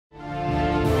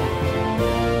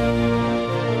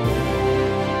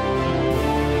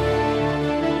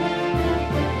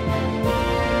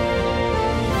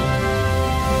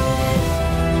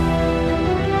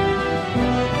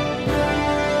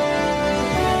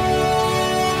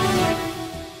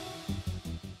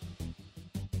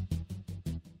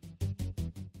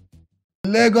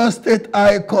Lagos State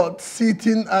High Court,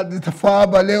 sitting at the Tafawa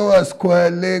Balewa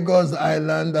Square, Lagos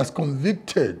Island, has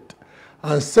convicted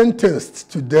and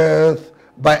sentenced to death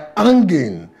by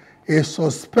hanging a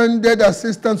suspended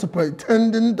Assistant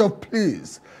Superintendent of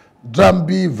Police,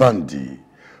 Drambi Vandi,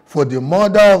 for the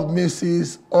murder of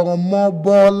Mrs.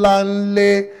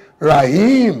 Omobolanle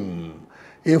Rahim,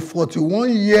 a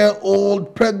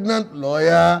 41-year-old pregnant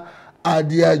lawyer at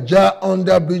the Ajah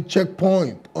Underbridge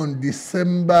checkpoint on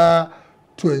December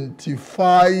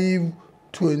 25,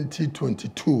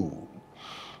 2022.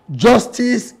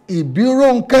 Justice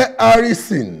Ibironke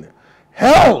Harrison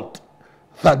held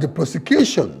that the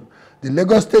prosecution, the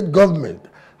Lagos State government,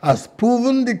 has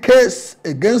proven the case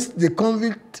against the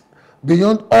convict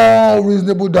beyond all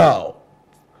reasonable doubt.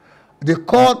 The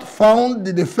court found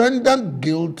the defendant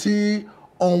guilty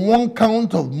on one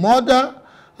count of murder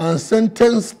and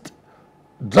sentenced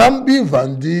Drambi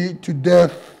Vandi to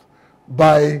death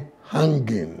by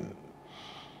hanging.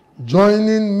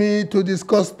 Joining me to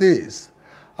discuss this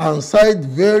and cite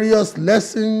various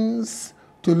lessons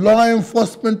to law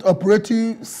enforcement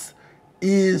operatives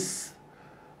is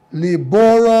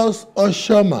Liborous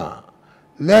Oshoma,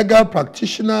 legal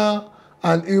practitioner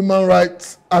and human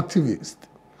rights activist.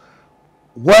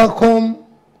 Welcome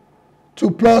to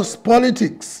Plus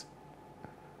Politics,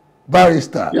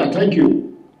 Barrister. Yeah, thank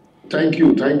you. Thank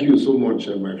you so much,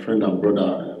 my friend and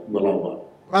brother, Malawa.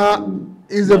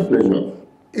 It's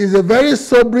a very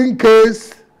sobering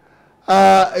case.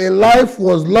 A life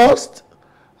was lost.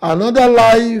 Another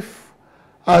life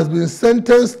has been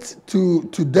sentenced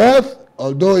to death,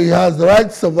 although he has the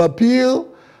rights of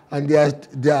appeal, and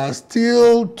there are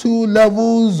still 2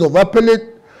 levels of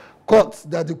appellate courts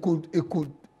that it could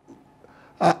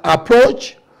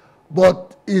approach.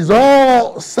 But it's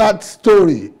all sad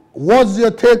story. What's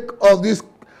your take of this,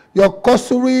 your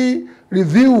cursory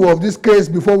review of this case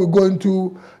before we go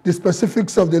into the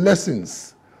specifics of the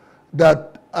lessons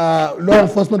that law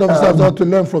enforcement officers ought to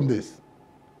learn from this?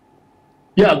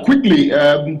 Yeah, quickly,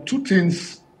 2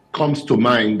 things came to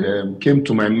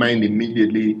my mind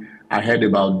immediately I heard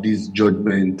about this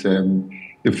judgment.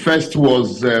 The first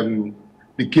was the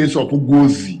case of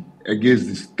Ugozi against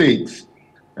the state.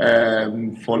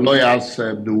 For lawyers,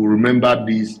 they will remember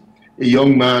this. A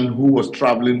young man who was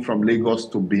traveling from Lagos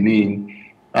to Benin,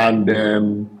 and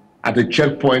at a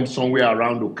checkpoint somewhere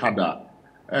around Okada,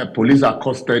 police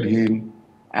accosted him,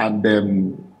 and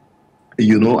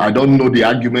I don't know the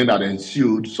argument that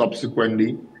ensued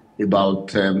subsequently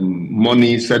about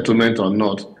money settlement or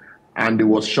not, and he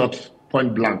was shot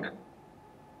point blank,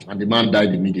 and the man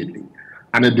died immediately.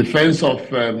 And the defense of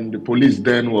the police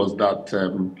then was that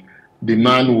the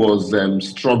man was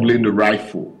struggling the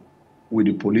rifle with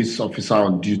the police officer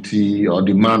on duty or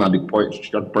the man at the point,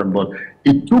 but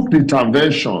it took the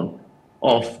intervention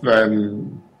of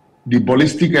the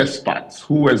ballistic experts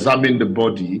who examined the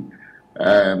body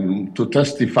to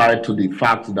testify to the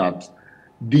fact that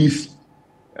this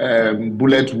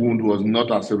bullet wound was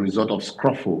not as a result of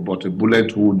scuffle, but a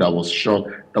bullet wound that was shot,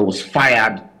 that was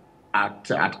fired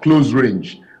at close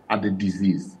range at the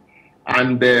deceased.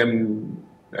 And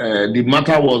the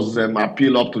matter was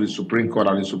appealed up to the Supreme Court,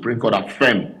 and the Supreme Court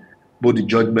affirmed both the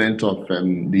judgment of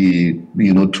the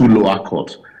 2 lower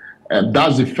courts.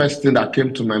 That's the first thing that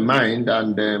came to my mind.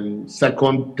 And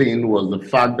second thing was the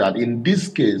fact that in this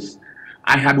case,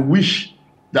 I had wished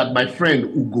that my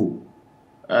friend Ugo,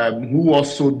 who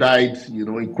also died,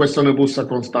 in questionable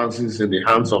circumstances in the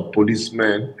hands of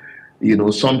policemen,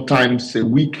 sometimes a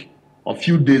week or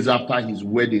few days after his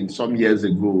wedding some years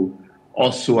ago.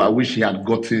 Also, I wish he had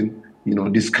gotten,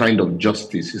 this kind of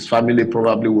justice. His family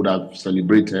probably would have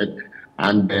celebrated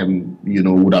and,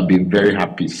 would have been very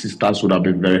happy. Sisters would have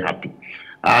been very happy.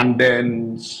 And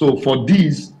then, so for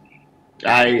this,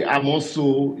 I am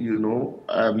also,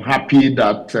 happy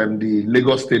that the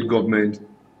Lagos State government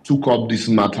took up this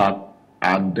matter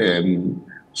and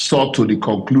saw to the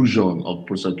conclusion of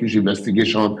prosecution,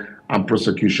 investigation and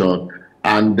prosecution.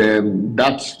 And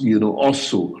that,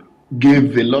 also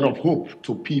gave a lot of hope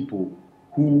to people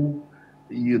who,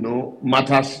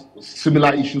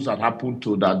 similar issues had happened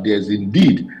to, that there's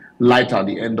indeed light at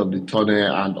the end of the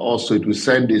tunnel, and also it will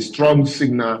send a strong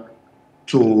signal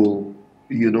to,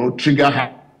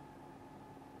 trigger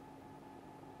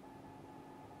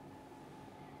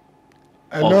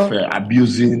of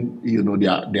abusing,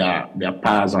 their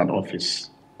powers and office.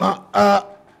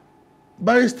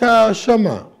 Barrister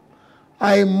Oshoma,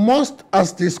 I must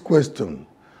ask this question.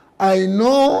 I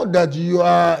know that you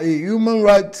are a human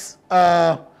rights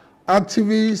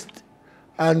activist,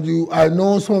 and I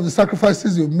know some of the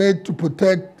sacrifices you've made to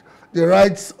protect the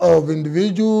rights of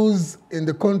individuals in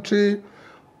the country.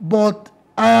 But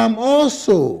I am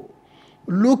also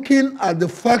looking at the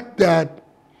fact that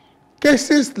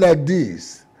cases like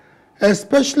this,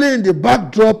 especially in the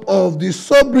backdrop of the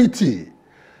sobriety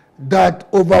that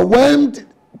overwhelmed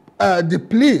the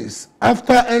police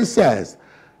after NSAS,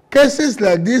 cases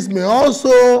like this may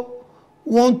also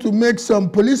want to make some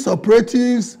police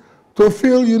operatives to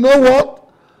feel, you know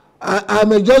what, I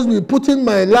may just be putting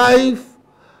my life,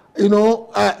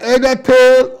 either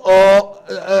tail or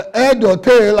head or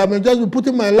tail, I may just be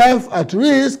putting my life at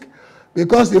risk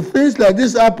because if things like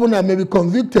this happen, I may be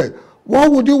convicted.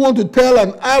 What would you want to tell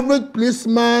an average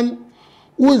policeman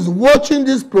who is watching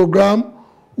this program,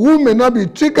 who may not be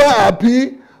trigger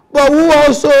happy, but who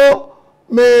also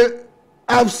may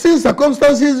have seen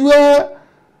circumstances where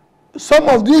some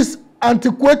of these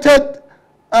antiquated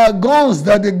guns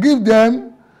that they give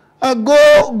them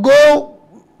go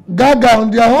gaga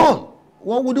on their own?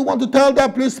 What would you want to tell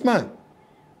that policeman?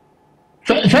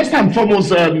 First and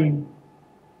foremost,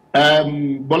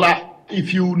 Bola,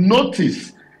 if you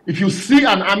notice, if you see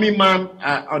an army man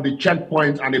on the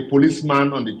checkpoint and a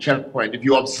policeman on the checkpoint, if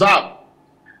you observe,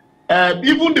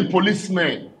 even the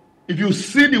policeman, if you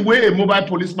see the way a mobile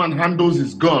policeman handles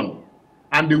his gun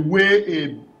and the way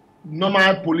a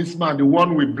normal policeman, the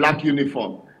one with black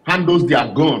uniform, handles their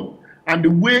gun, and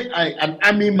the way an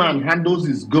army man handles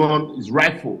his gun, his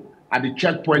rifle at the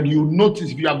checkpoint, you notice,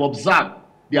 if you have observed,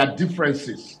 there are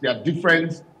differences. There are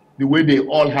differences the way they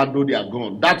all handle their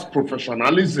gun. That's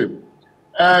professionalism.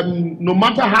 No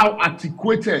matter how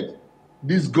antiquated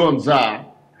these guns are,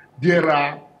 there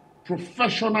are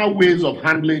professional ways of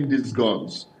handling these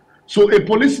guns. So a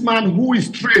policeman who is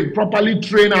trained, properly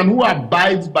trained, and who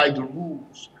abides by the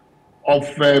rules of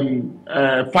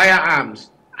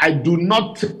firearms, I do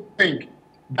not think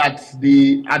that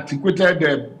the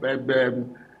antiquated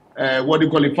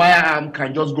firearm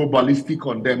can just go ballistic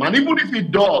on them. And even if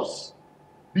it does,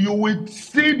 you will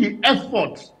see the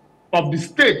effort of the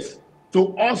state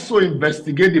to also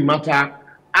investigate the matter.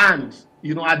 And,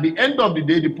 at the end of the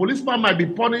day, the policeman might be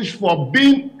punished for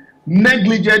being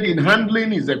negligent in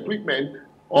handling his equipment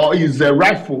or his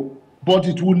rifle, but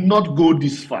it will not go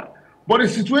this far. But a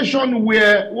situation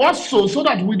where, also, so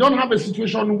that we don't have a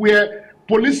situation where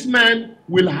policemen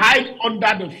will hide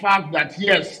under the fact that,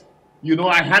 yes,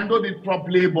 I handled it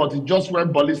properly, but it just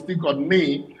went ballistic on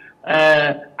me,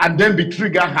 and then be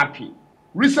trigger happy.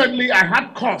 Recently, I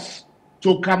had cause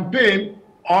to campaign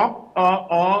or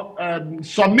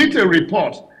submit a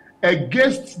report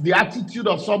against the attitude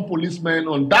of some policemen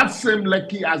on that same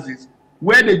Lekki Axis,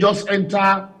 where they just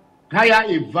enter, hire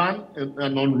a van,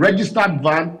 an unregistered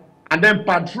van, and then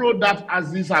patrol that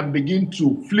Axis and begin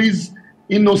to fleece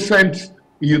innocent,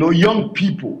 young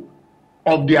people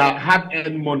of their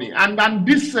hard-earned money. And then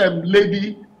this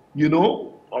lady,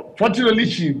 fortunately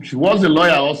she was a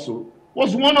lawyer also,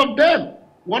 was one of them,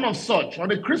 one of such,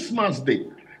 on a Christmas day.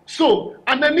 So,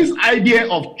 and then this idea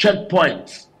of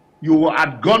checkpoints, you are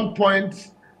at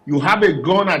gunpoint, you have a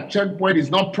gun at checkpoint,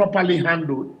 is not properly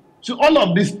handled. So all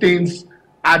of these things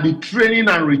are the training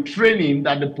and retraining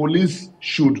that the police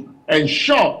should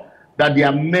ensure that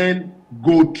their men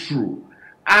go through.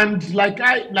 And like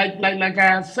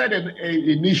I said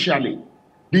initially,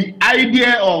 the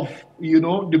idea of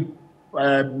the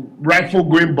rifle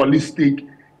going ballistic,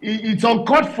 it's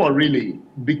uncalled for really,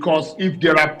 because if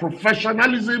there are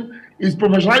professionalism is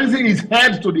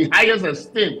held to the highest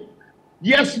esteem.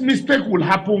 Yes, mistake will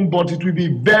happen, but it will be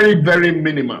very, very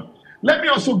minimal. Let me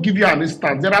also give you an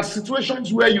instance. There are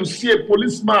situations where you see a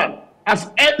policeman as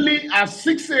early as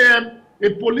 6 a.m., a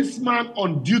policeman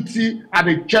on duty at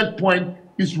a checkpoint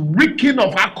is reeking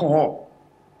of alcohol.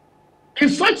 In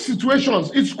such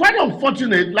situations, it's quite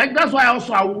unfortunate. Like, that's why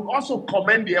I would also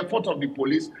commend the effort of the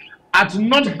police at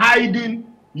not hiding,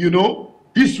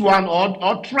 this one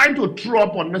or trying to throw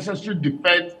up unnecessary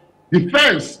defense,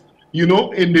 in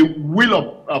the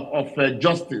will of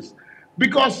justice.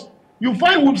 Because you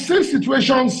find we've seen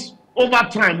situations over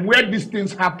time where these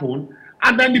things happen,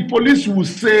 and then the police will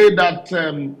say that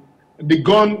the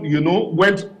gun,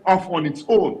 went off on its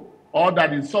own, or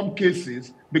that in some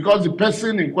cases, because the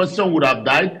person in question would have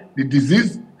died, the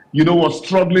disease, was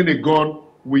struggling a gun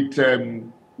with the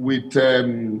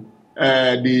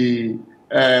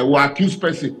accused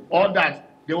person, or that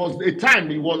there was a time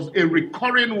it was a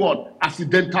recurring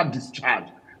accidental discharge.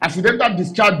 Accidental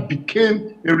discharge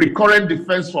became a recurrent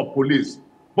defense for police.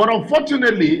 But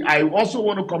unfortunately, I also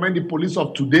want to commend the police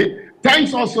of today,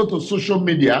 thanks also to social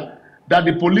media, that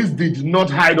the police did not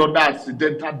hide under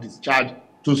accidental discharge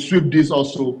to sweep this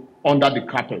also under the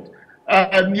carpet.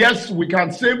 And yes, we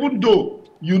can say, even though,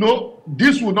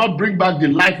 this will not bring back the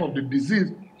life of the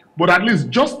deceased, but at least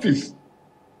justice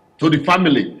to the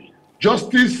family,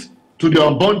 justice to the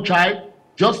unborn child,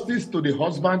 justice to the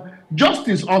husband,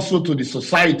 justice also to the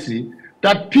society,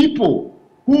 that people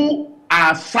who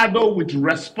are saddled with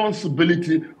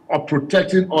responsibility of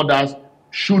protecting others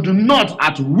should not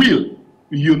at will,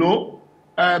 no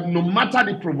matter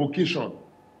the provocation,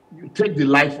 you take the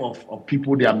life of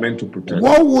people they are meant to protect.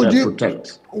 What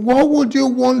would you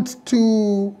want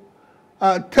to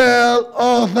tell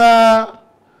other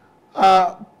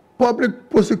public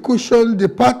prosecution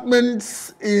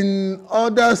departments in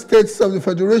other states of the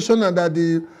Federation and at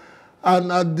the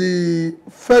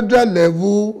federal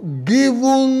level,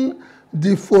 given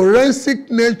the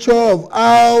forensic nature of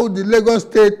how the Lagos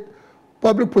State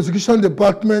Public Prosecution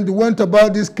Department went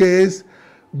about this case,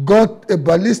 got a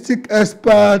ballistic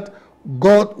expert,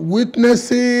 got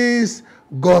witnesses,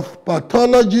 got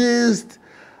pathologists,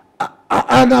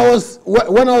 and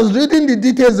when I was reading the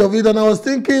details of it, and I was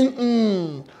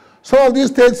thinking, some of these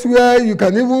states where you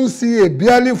can even see a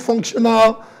barely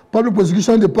functional public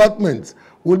prosecution department,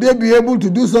 would they be able to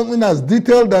do something as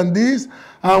detailed than this?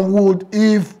 And would,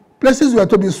 if places were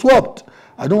to be swapped,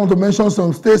 I don't want to mention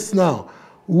some states now,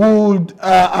 would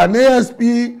an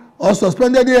ASP or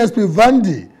suspended ASP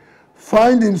Vandi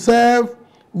find himself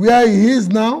where he is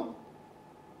now?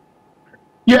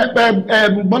 Yeah,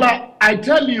 but I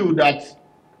tell you that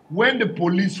when the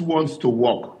police wants to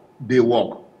work, they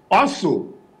work.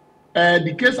 Also,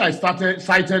 the case I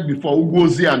cited before,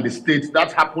 Ugozi and the state,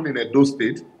 that happened in Edo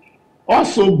State.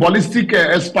 Also, ballistic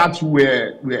experts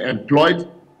were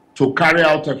employed to carry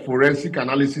out a forensic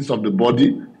analysis of the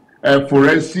body, a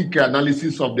forensic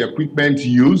analysis of the equipment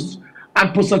used,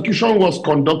 and prosecution was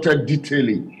conducted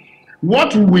detailing.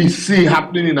 What we see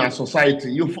happening in our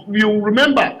society, you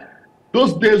remember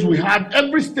those days we had,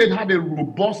 every state had a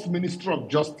robust Minister of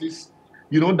Justice,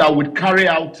 that would carry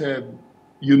out,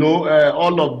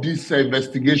 all of these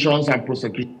investigations and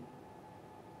prosecution.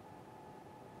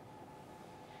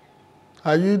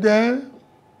 Are you there?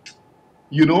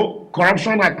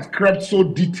 Corruption has crept so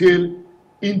detailed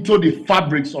into the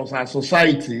fabrics of our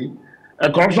society.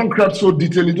 Corruption crept so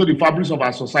detailed into the fabrics of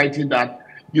our society that,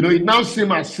 it now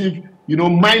seems as if,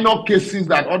 minor cases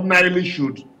that ordinarily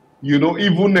should,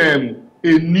 even a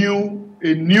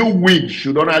new wig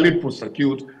should ordinarily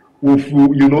prosecute, you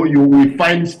will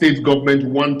find state government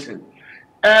wanting.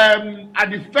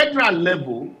 At the federal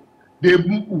level, they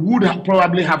would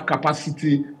probably have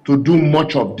capacity to do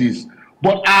much of this.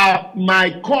 But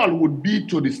my call would be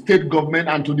to the state government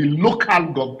and to the local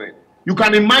government. You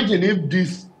can imagine if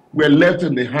this were left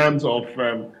in the hands of,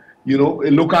 a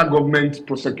local government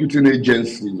prosecuting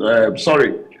agency, a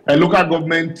local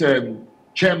government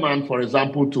chairman, for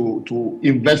example, to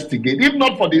investigate, if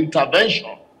not for the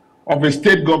intervention of a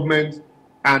state government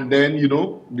and then,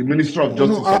 the Minister of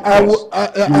Justice.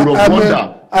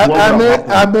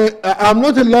 I'm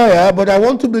not a lawyer, but I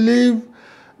want to believe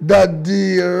that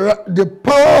the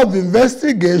power of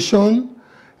investigation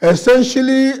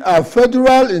essentially are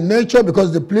federal in nature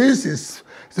because the police is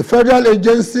a federal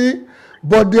agency,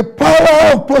 but the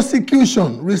power of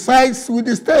prosecution resides with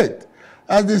the state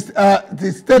as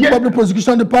the state public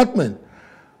prosecution department.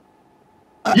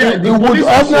 It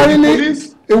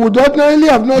would ordinarily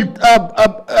have not,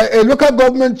 a local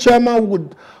government chairman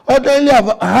would ordinarily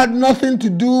have had nothing to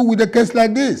do with a case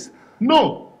like this.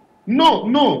 No.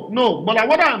 But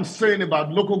what I'm saying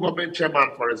about local government chairman,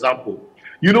 for example,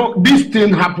 this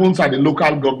thing happens at the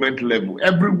local government level.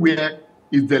 Everywhere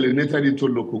is delineated into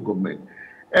local government.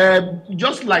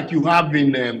 Just like you have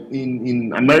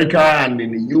in America and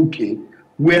in the UK,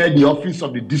 where the office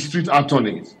of the district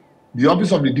attorneys,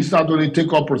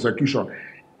 take up prosecution.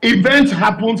 Events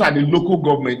happens at the local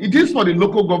government. It is for the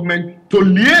local government to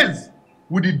liaise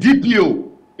with the DPO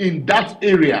in that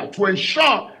area to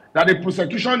ensure that the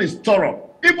prosecution is thorough,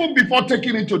 even before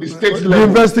taking it to the state level. The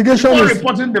investigation is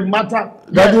reporting the matter.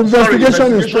 That the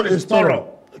investigation is thorough.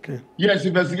 Okay. Yes,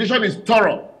 investigation is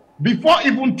thorough. Before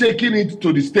even taking it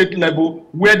to the state level,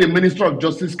 where the Minister of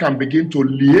Justice can begin to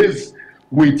liaise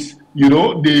with,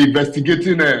 the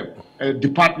investigating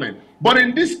department. But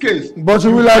in this case, you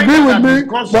will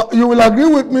agree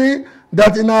with me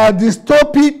that in our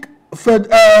dystopic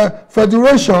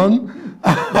federation,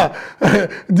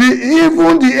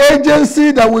 even the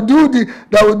agency that will do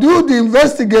the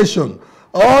investigation,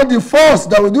 or the force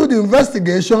that will do the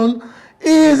investigation,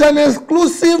 is an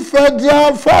exclusive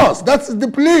federal force. That's the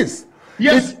police.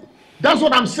 Yes, that's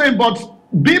what I'm saying. But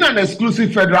being an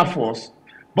exclusive federal force,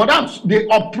 but they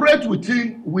operate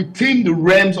within the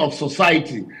realms of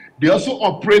society. They also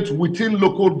operate within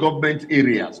local government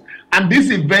areas. And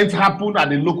these events happen at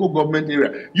the local government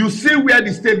area. You see where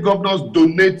the state governors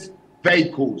donate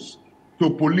vehicles to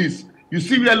police. You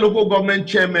see where local government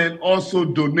chairmen also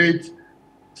donate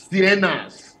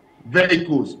Siennas,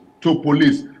 vehicles to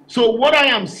police. So what I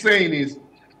am saying is,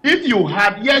 if you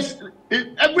have, yes,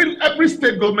 every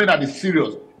state government that is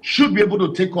serious should be able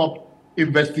to take up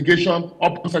investigation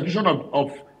or prosecution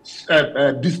of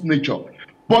this nature.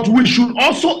 But we should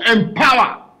also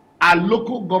empower our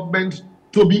local government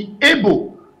to be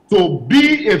able to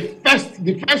be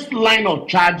the first line of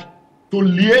charge to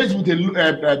liaise with the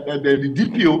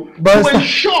DPO to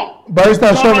ensure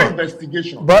thorough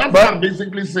investigation. That's what I'm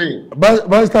basically saying.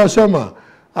 Barrister Oshoma,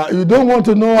 you don't want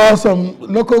to know how some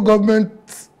local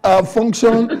governments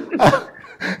function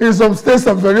in some states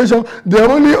of federation. They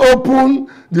only open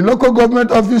the local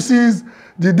government offices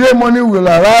the day money will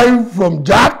arrive from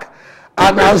Jack,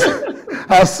 and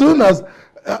as soon as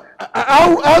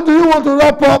how do you want to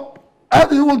wrap up? How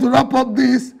do you want to wrap up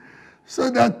this so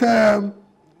that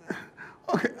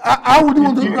okay? How would you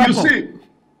want to wrap up?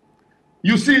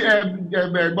 You see,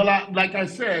 but like I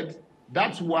said,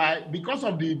 that's why, because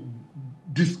of the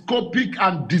dystopic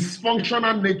and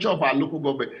dysfunctional nature of our local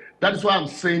government, that is why I'm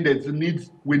saying that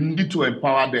we need to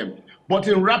empower them. But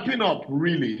in wrapping up,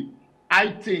 really,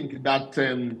 I think that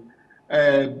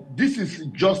this is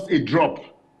just a drop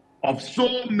of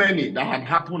so many that have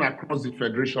happened across the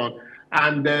Federation.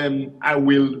 And I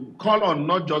will call on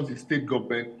not just the state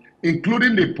government,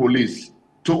 including the police,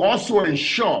 to also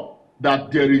ensure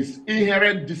that there is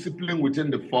inherent discipline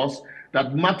within the force,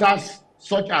 that matters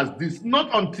such as this, not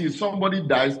until somebody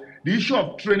dies. The issue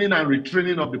of training and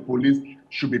retraining of the police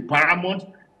should be paramount.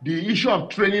 The issue of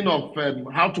training of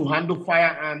how to handle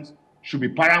firearms should be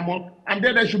paramount. And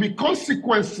then there should be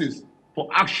consequences for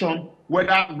action,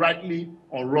 whether rightly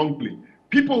or wrongly.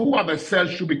 People who have excelled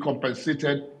should be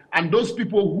compensated, and those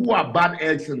people who are bad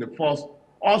eggs in the force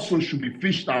also should be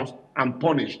fished out and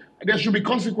punished. There should be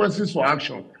consequences for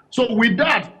action. So with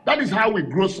that, that is how we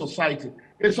grow society.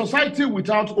 A society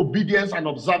without obedience and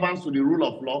observance to the rule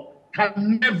of law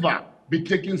can never be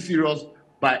taken serious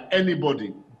by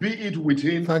anybody, be it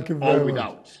within or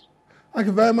without. Thank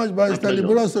you very much, Barrister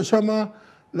Liborous Oshoma,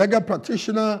 legal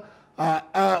practitioner.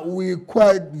 We're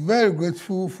quite very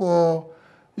grateful for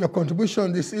your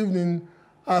contribution this evening.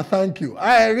 Thank you.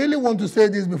 I really want to say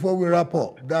this before we wrap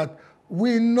up, that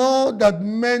we know that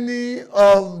many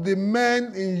of the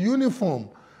men in uniform,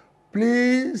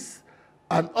 police,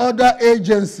 and other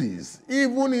agencies,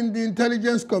 even in the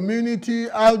intelligence community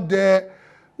out there,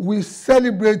 we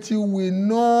celebrate you. We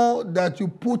know that you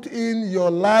put in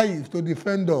your life to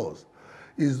defend us.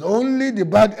 It's only the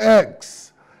bad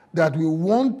eggs that we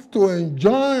want to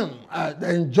enjoy at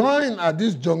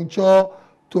this juncture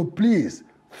to please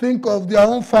think of their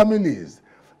own families.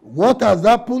 What has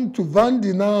happened to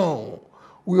Vandi now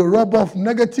will rub off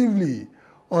negatively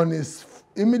on his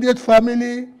immediate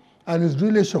family and his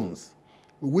relations.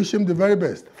 We wish him the very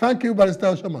best. Thank you, Barrister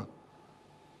Oshoma.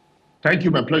 Thank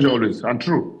you, my pleasure always, and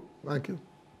true. Thank you.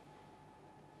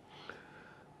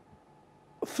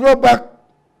 Throwback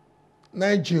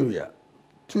Nigeria.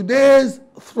 Today's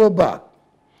throwback,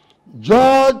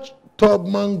 George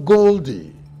Tubman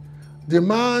Goldie, the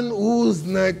man whose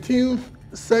 19th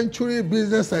century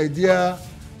business idea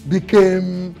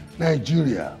became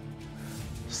Nigeria.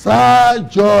 Sir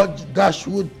George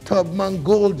Dashwood Tubman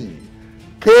Goldie,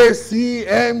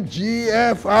 KCMGFRS,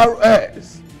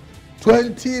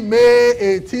 20 May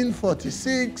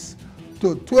 1846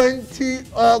 to 20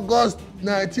 August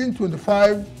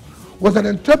 1925, was an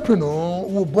entrepreneur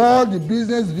who bore the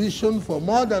business vision for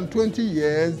more than 20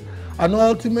 years and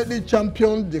ultimately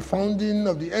championed the founding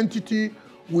of the entity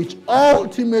which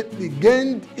ultimately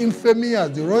gained infamy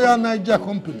as the Royal Niger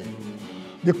Company,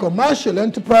 the commercial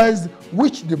enterprise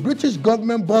which the British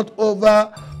government bought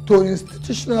over to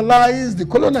institutionalize the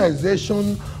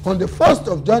colonization on the 1st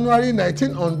of January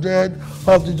 1900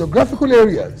 of the geographical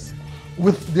areas,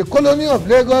 with the colony of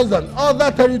Lagos and other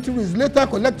territories later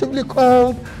collectively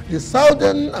called the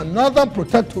Southern and Northern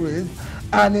Protectorate,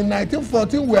 and in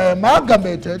 1914 were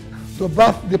amalgamated to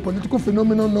birth the political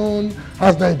phenomenon known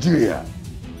as Nigeria.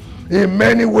 In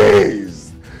many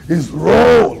ways, his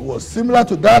role was similar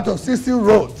to that of Cecil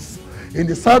Rhodes in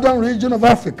the southern region of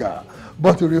Africa,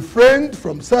 but he refrained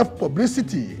from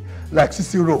self-publicity like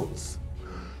Cecil Rhodes.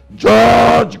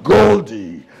 George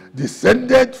Goldie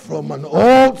descended from an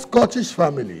old Scottish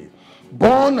family,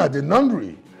 born at the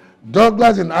nunnery,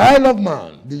 Douglas in Isle of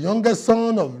Man, the youngest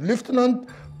son of Lieutenant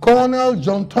Colonel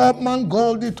John Tubman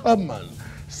Goldie Tubman,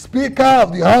 Speaker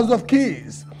of the House of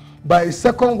Keys, by his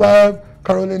second wife,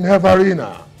 Caroline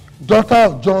Hevarina, daughter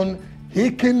of John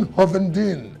Hicken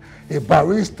Hovenden, a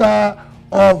barrister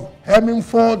of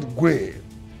Hemmingford Grey.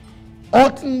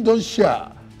 Orton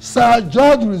Donshire Sir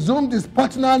George resumed his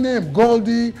partner name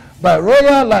Goldie by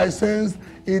royal license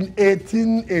in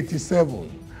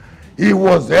 1887. He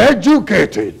was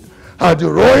educated at the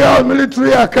Royal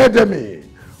Military Academy,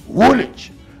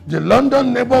 Woolwich, the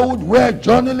London neighborhood where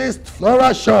journalist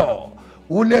Flora Shaw,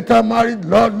 who later married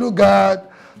Lord Lugard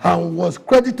and was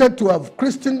credited to have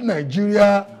christened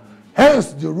Nigeria,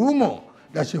 hence the rumor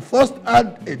that she first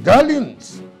had a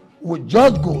dalliance with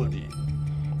George Goldie.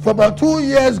 For about 2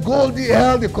 years, Goldie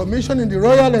held a commission in the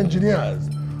Royal Engineers.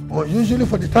 Unusually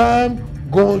for the time,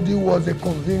 Goldie was a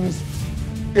convinced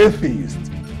atheist.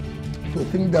 To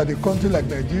think that a country like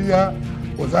Nigeria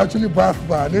was actually backed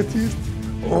by an atheist,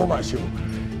 oh my show.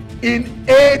 In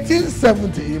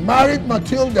 1870, he married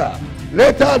Matilda,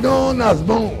 later known as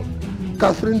Maud,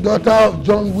 Catherine, daughter of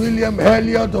John William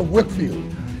Elliot of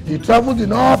Wakefield. He traveled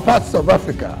in all parts of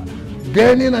Africa,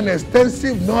 gaining an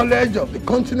extensive knowledge of the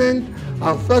continent,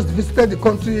 and first visited the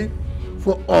country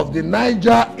of the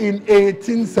Niger in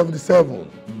 1877.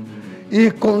 He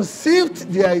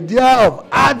conceived the idea of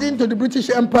adding to the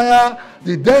British Empire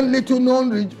the then little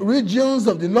known regions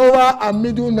of the lower and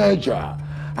middle Niger,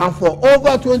 and for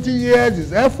over 20 years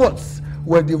his efforts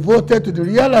were devoted to the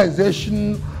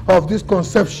realization of this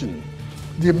conception.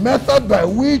 The method by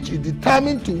which he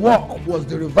determined to work was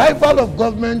the revival of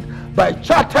government by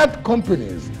chartered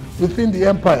companies within the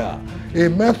empire, a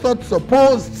method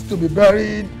supposed to be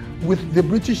buried with the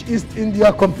British East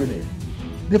India Company.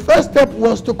 The first step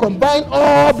was to combine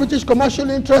all British commercial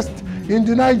interests in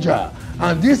the Niger,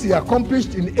 and this he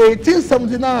accomplished in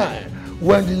 1879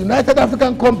 when the United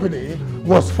African Company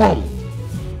was formed.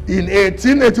 In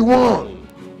 1881,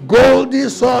 Goldie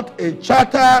sought a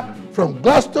charter from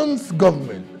Gladstone's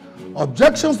government.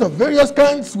 Objections of various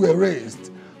kinds were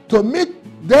raised. To meet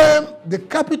them, the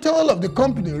capital of the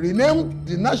company, renamed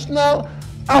the National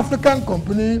African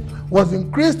Company, was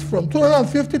increased from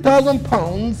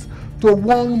 £250,000 to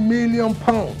 £1 million,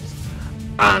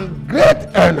 and great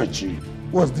energy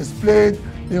was displayed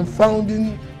in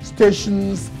founding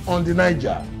stations on the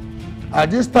Niger.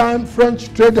 At this time,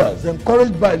 French traders,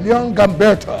 encouraged by Leon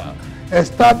Gambetta,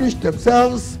 established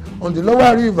themselves on the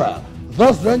lower river,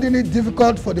 thus rendering it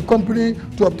difficult for the company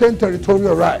to obtain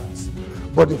territorial rights.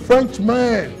 But the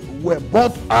Frenchmen were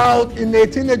bought out in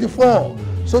 1884,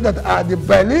 so that at the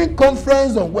Berlin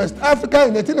Conference on West Africa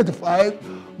in 1885,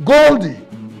 Goldie,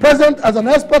 present as an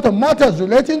expert on matters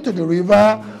relating to the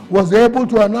river, was able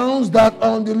to announce that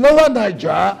on the lower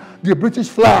Niger, the British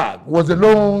flag was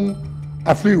alone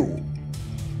aflew.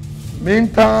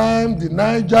 Meantime, the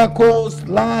Niger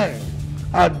coastline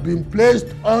had been placed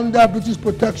under British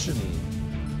protection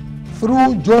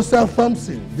through Joseph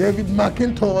Thompson, David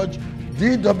McIntosh,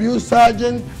 D.W.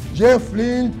 Sargent, J.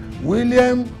 Flint,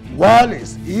 William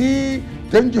Wallace, E.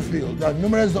 Dangerfield, and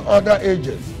numerous other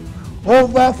agents.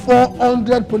 Over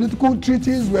 400 political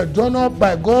treaties were drawn up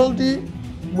by Goldie,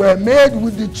 were made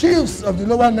with the chiefs of the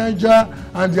lower Niger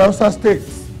and the Hausa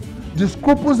states. The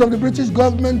scruples of the British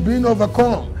government being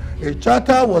overcome, a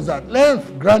charter was at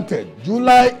length granted,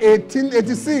 July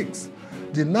 1886,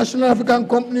 the National African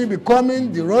Company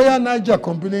becoming the Royal Niger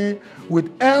Company, with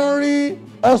Henry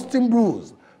Austin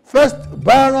Bruce, first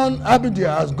Baron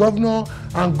Abidia as governor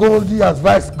and Goldie as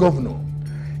vice governor.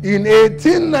 In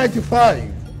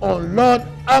 1895, on Lord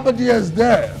Abidia's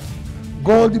death,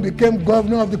 Goldie became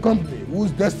governor of the company, whose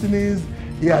destinies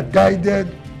he had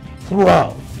guided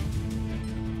throughout.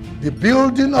 The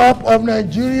building up of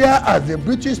Nigeria as a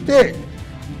British state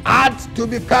had to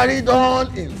be carried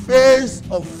on in face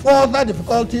of further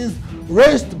difficulties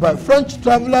raised by French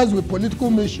travelers with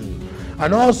political missions,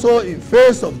 and also in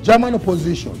face of German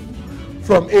opposition.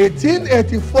 From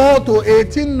 1884 to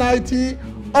 1890,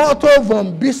 Otto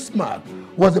von Bismarck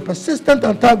was a persistent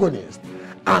antagonist,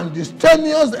 and the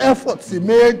strenuous efforts he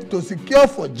made to secure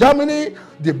for Germany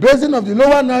the basin of the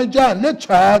lower Niger and Lake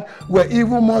Chad were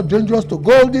even more dangerous to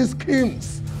Goldie's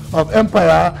schemes of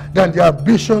empire than the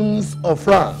ambitions of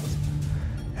France.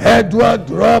 Edward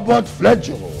Robert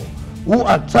Fletcher, who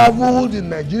had traveled in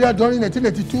Nigeria during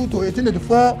 1882 to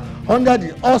 1884 under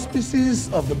the auspices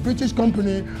of the British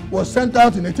Company, was sent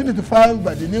out in 1885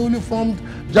 by the newly formed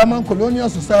German Colonial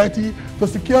Society to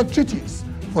secure treaties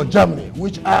for Germany,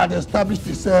 which had established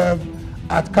itself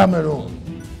at Cameroon.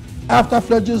 After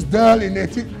Fletcher's death in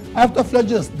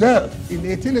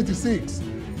 1886,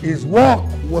 his work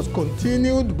was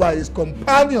continued by his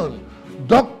companion,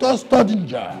 Dr.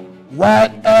 Stodinger, while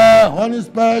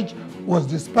Honisberg was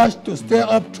dispatched to stir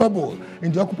up trouble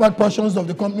in the occupied portions of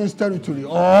the company's territory,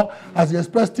 or, as he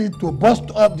expressed it, to bust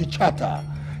up the charter.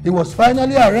 He was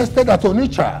finally arrested at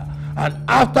Onitsha, and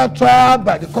after trial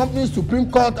by the company's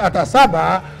Supreme Court at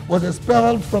Asaba, was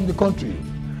expelled from the country.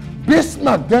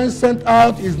 Bismarck then sent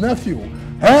out his nephew,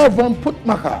 Herr von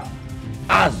Puttmacher,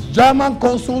 as German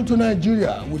consul to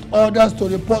Nigeria with orders to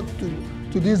report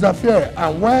to this affair.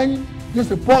 And when this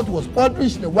report was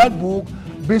published in the White Book,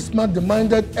 Bismarck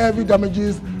demanded heavy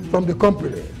damages from the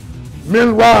company.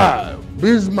 Meanwhile,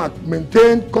 Bismarck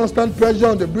maintained constant pressure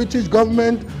on the British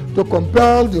government to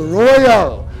compel the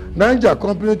Royal Niger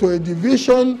Company to a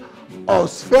division of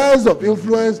spheres of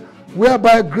influence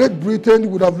whereby Great Britain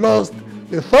would have lost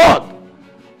the third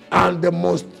and the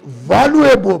most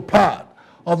valuable part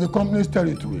of the company's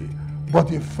territory. But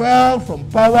he fell from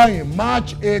power in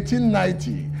March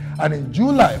 1890, and in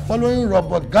July, following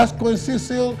Robert Gascoigne's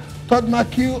Cecil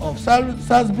Todd-McHugh of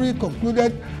Salisbury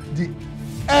concluded the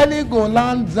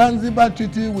Heligoland-Zanzibar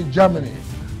Treaty with Germany.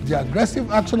 The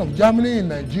aggressive action of Germany in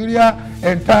Nigeria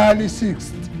entirely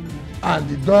ceased, and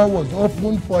the door was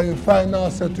opened for a final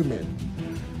settlement.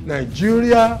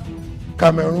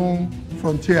 Nigeria-Cameroon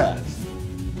frontiers.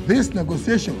 These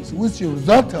negotiations, which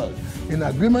resulted in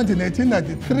agreement in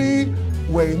 1893,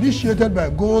 were initiated by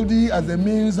Goldie as a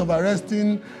means of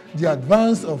arresting the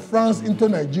advance of France into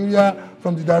Nigeria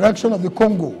from the direction of the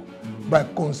Congo by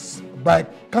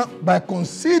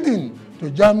conceding to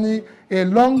Germany a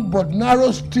long but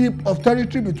narrow strip of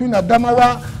territory between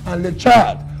Adamawa and Le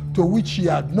Chad, to which he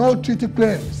had no treaty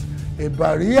claims. A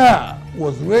barrier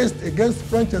was raised against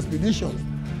French expeditions,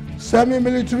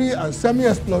 semi-military and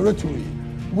semi-exploratory,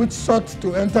 which sought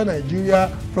to enter Nigeria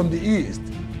from the east.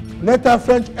 Later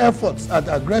French efforts at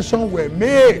aggression were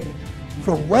made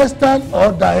from western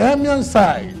or Daimian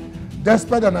side,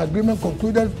 despite an agreement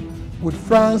concluded with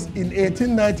France in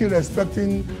 1890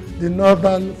 respecting the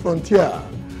northern frontier.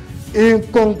 In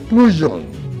conclusion,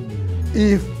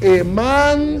 if a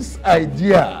man's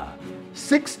idea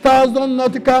 6,000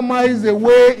 nautical miles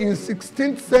away in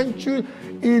 18th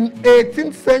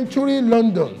century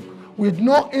London, with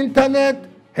no internet,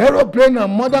 aeroplane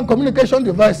and modern communication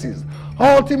devices,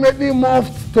 ultimately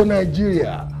morphed to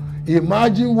Nigeria,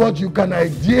 imagine what you can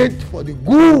ideate for the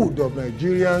good of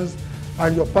Nigerians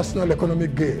and your personal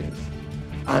economic gains.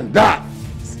 And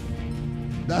that's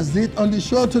it on the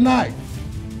show tonight.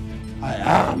 I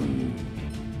am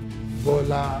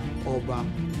Bola Oba.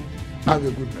 Have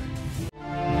a good night.